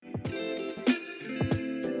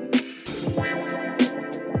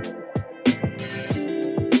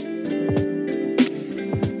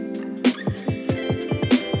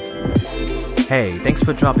Hey, thanks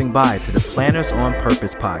for dropping by to the Planners on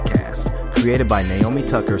Purpose podcast, created by Naomi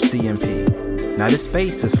Tucker, CMP. Now, this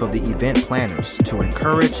space is for the event planners to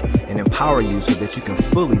encourage and empower you so that you can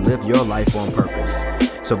fully live your life on purpose.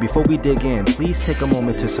 So before we dig in, please take a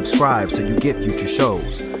moment to subscribe so you get future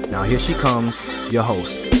shows. Now, here she comes, your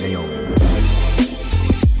host, Naomi.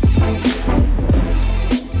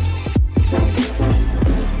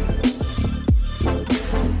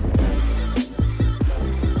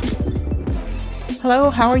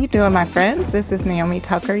 Hello, how are you doing, my friends? This is Naomi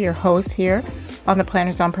Tucker, your host here on the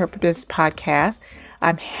Planners on Purpose podcast.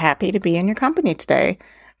 I'm happy to be in your company today.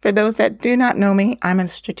 For those that do not know me, I'm a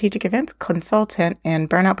strategic events consultant and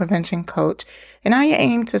burnout prevention coach, and I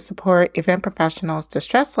aim to support event professionals to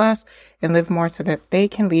stress less and live more so that they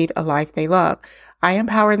can lead a life they love. I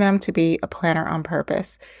empower them to be a planner on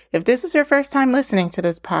purpose. If this is your first time listening to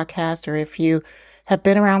this podcast, or if you have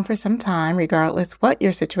been around for some time, regardless what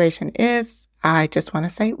your situation is, I just want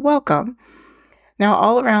to say welcome. Now,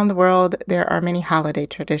 all around the world, there are many holiday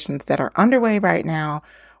traditions that are underway right now.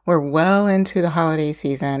 We're well into the holiday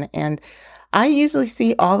season, and I usually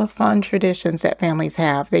see all the fun traditions that families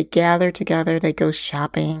have. They gather together, they go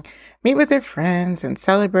shopping, meet with their friends, and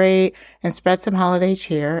celebrate and spread some holiday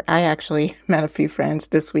cheer. I actually met a few friends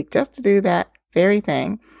this week just to do that very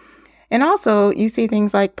thing. And also, you see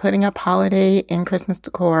things like putting up holiday and Christmas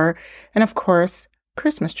decor, and of course,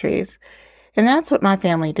 Christmas trees. And that's what my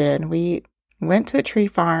family did. We went to a tree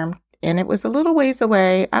farm, and it was a little ways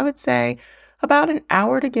away, I would say about an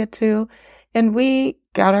hour to get to, and we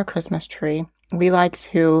got our Christmas tree. We like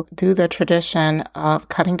to do the tradition of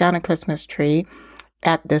cutting down a Christmas tree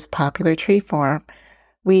at this popular tree farm.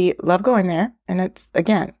 We love going there, and it's,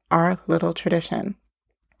 again, our little tradition.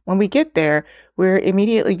 When we get there, we're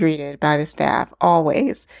immediately greeted by the staff,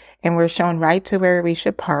 always, and we're shown right to where we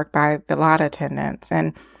should park by the lot attendants.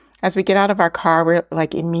 And as we get out of our car, we're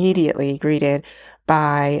immediately greeted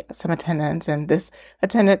by some attendants. And this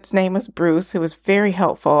attendant's name was Bruce, who was very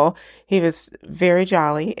helpful. He was very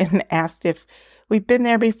jolly and asked if we'd been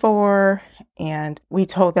there before. And we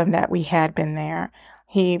told them that we had been there.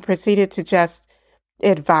 He proceeded to just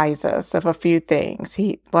advise us of a few things.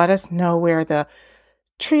 He let us know where the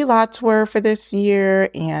tree lots were for this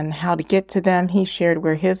year and how to get to them. He shared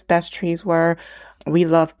where his best trees were. We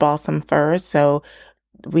love balsam firs, so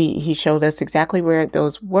he showed us exactly where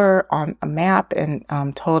those were on a map and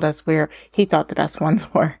told us where he thought the best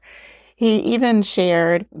ones were. He even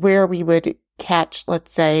shared where we would catch,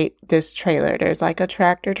 let's say, this trailer. There's a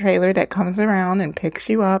tractor trailer that comes around and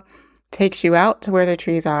picks you up, takes you out to where the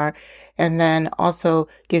trees are, and then also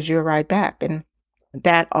gives you a ride back. And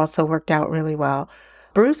that also worked out really well.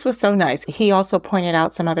 Bruce was so nice. He also pointed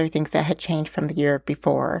out some other things that had changed from the year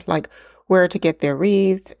before, like where to get their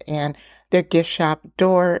wreaths and their gift shop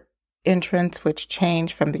door entrance, which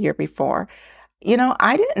changed from the year before.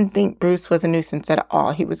 I didn't think Bruce was a nuisance at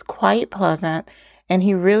all. He was quite pleasant, and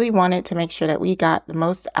he really wanted to make sure that we got the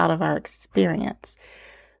most out of our experience.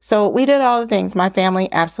 So we did all the things. My family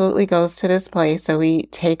absolutely goes to this place. So we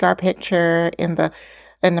take our picture in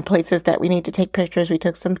the places that we need to take pictures. We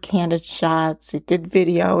took some candid shots. We did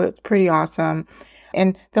video. It was pretty awesome.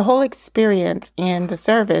 And the whole experience and the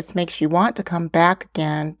service makes you want to come back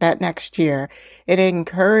again that next year. It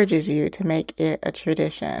encourages you to make it a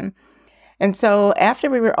tradition. And so after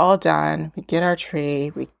we were all done, we get our tree,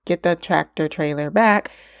 we get the tractor trailer back.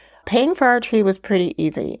 Paying for our tree was pretty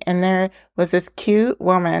easy. And there was this cute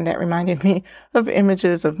woman that reminded me of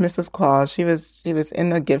images of Mrs. Claus. She was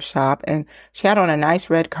in the gift shop, and she had on a nice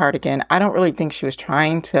red cardigan. I don't really think she was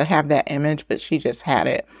trying to have that image, but she just had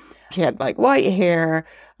it. She had white hair,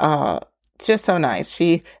 just so nice.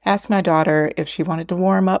 She asked my daughter if she wanted to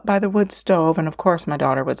warm up by the wood stove. And of course, my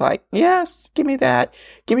daughter was like, yes, give me that.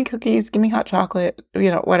 Give me cookies, give me hot chocolate,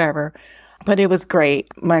 whatever. But it was great.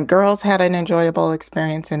 My girls had an enjoyable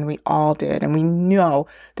experience, and we all did. And we know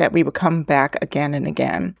that we would come back again and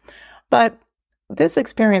again. But this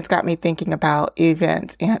experience got me thinking about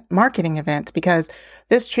events and marketing events, because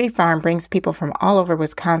this tree farm brings people from all over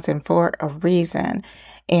Wisconsin for a reason,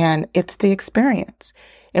 and it's the experience.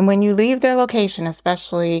 And when you leave their location,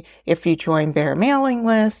 especially if you join their mailing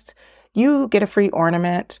list, you get a free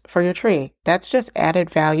ornament for your tree. That's just added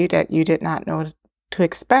value that you did not know to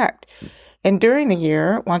expect. And during the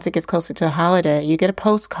year, once it gets closer to a holiday, you get a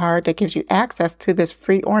postcard that gives you access to this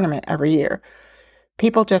free ornament every year.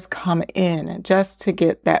 People just come in just to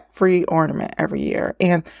get that free ornament every year.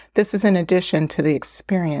 And this is in addition to the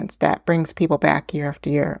experience that brings people back year after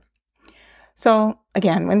year. So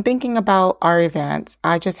again, when thinking about our events,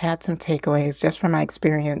 I just had some takeaways just from my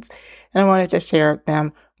experience, and I wanted to share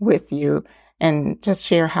them with you. and just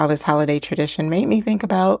share how this holiday tradition made me think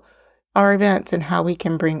about our events and how we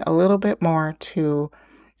can bring a little bit more to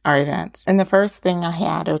our events. And the first thing I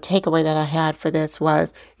had, or takeaway that I had for this,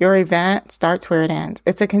 was your event starts where it ends.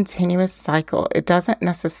 It's a continuous cycle. It doesn't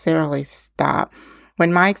necessarily stop.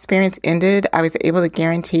 When my experience ended, I was able to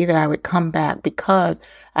guarantee that I would come back because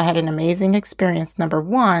I had an amazing experience, number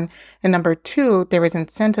one. And number two, there was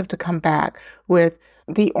incentive to come back with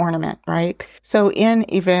the ornament, right? So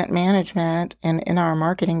in event management and in our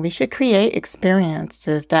marketing, we should create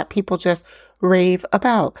experiences that people just rave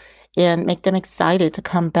about and make them excited to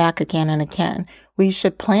come back again and again. We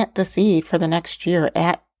should plant the seed for the next year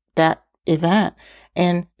at that event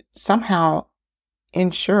and somehow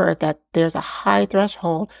ensure that there's a high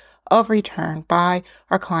threshold of return by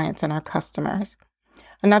our clients and our customers.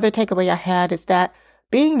 Another takeaway I had is that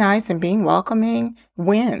being nice and being welcoming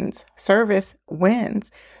wins. Service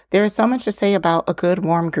wins. There is so much to say about a good,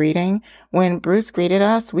 warm greeting. When Bruce greeted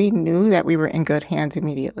us, we knew that we were in good hands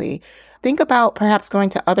immediately. Think about perhaps going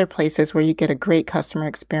to other places where you get a great customer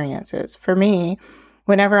experiences. For me,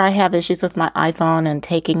 whenever I have issues with my iPhone and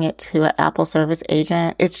taking it to an Apple service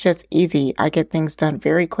agent, it's just easy. I get things done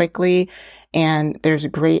very quickly, and there's a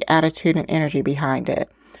great attitude and energy behind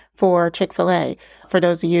it. For Chick-fil-A, for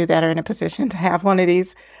those of you that are in a position to have one of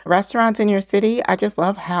these restaurants in your city, I just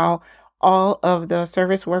love how all of the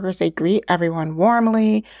service workers, they greet everyone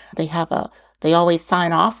warmly. They always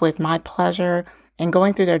sign off with "my pleasure." And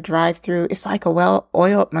going through their drive-through, it's like a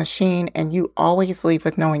well-oiled machine, and you always leave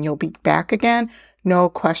with knowing you'll be back again, no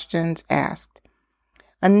questions asked.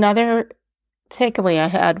 Another takeaway I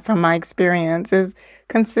had from my experience is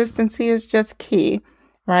consistency is just key,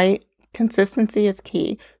 right? Consistency is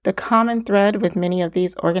key. The common thread with many of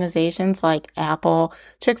these organizations like Apple,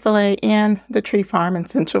 Chick-fil-A, and the Tree Farm in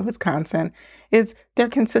central Wisconsin is their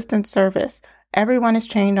consistent service. Everyone is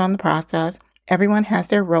trained on the process. Everyone has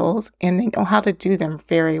their roles, and they know how to do them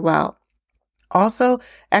very well. Also,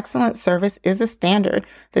 excellent service is a standard.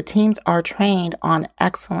 The teams are trained on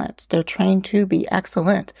excellence. They're trained to be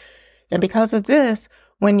excellent. And because of this,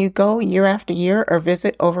 when you go year after year or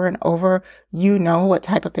visit over and over, you know what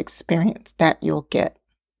type of experience that you'll get.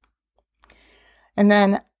 And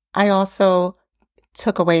then I also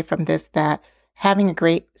took away from this that having a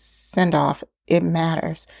great send-off, it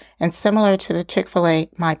matters. And similar to the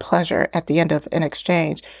Chick-fil-A, "my pleasure" at the end of an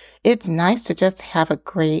exchange, it's nice to just have a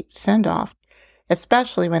great send-off,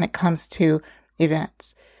 especially when it comes to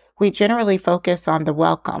events. We generally focus on the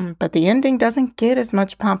welcome, but the ending doesn't get as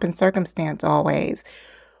much pomp and circumstance always.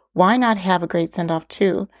 Why not have a great send-off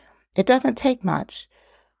too? It doesn't take much.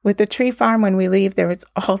 With the Tree Farm, when we leave, there is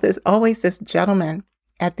always this gentleman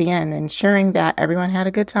at the end, ensuring that everyone had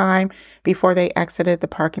a good time before they exited the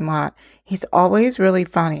parking lot. He's always really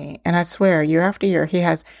funny, and I swear, year after year, he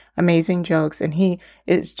has amazing jokes, and he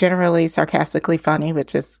is generally sarcastically funny,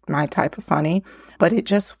 which is my type of funny, but it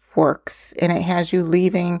just works, and it has you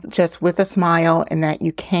leaving just with a smile and that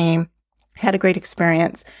you came, had a great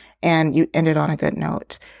experience, and you ended on a good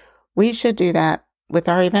note. We should do that with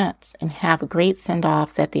our events and have great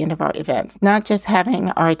send-offs at the end of our events, not just having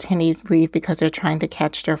our attendees leave because they're trying to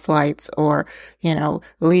catch their flights or,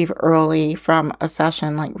 leave early from a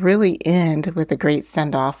session. Like, really end with a great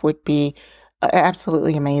send-off would be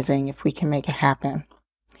absolutely amazing if we can make it happen.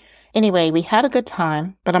 Anyway, we had a good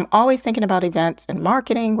time, but I'm always thinking about events and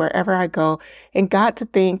marketing wherever I go, and got to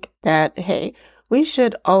think that, hey, we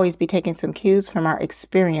should always be taking some cues from our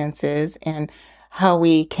experiences and how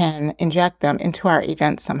we can inject them into our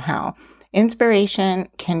events somehow. Inspiration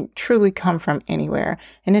can truly come from anywhere,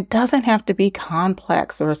 and it doesn't have to be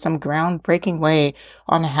complex or some groundbreaking way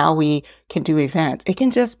on how we can do events. It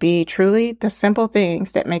can just be truly the simple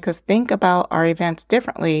things that make us think about our events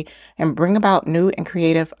differently and bring about new and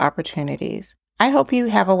creative opportunities. I hope you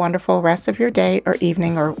have a wonderful rest of your day or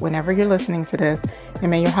evening or whenever you're listening to this,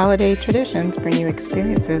 and may your holiday traditions bring you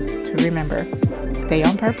experiences to remember. Stay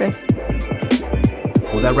on purpose.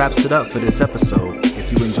 Well, that wraps it up for this episode.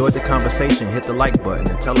 If you enjoyed the conversation, hit the like button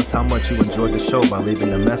and tell us how much you enjoyed the show by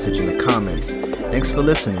leaving a message in the comments. Thanks for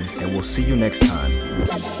listening, and we'll see you next time.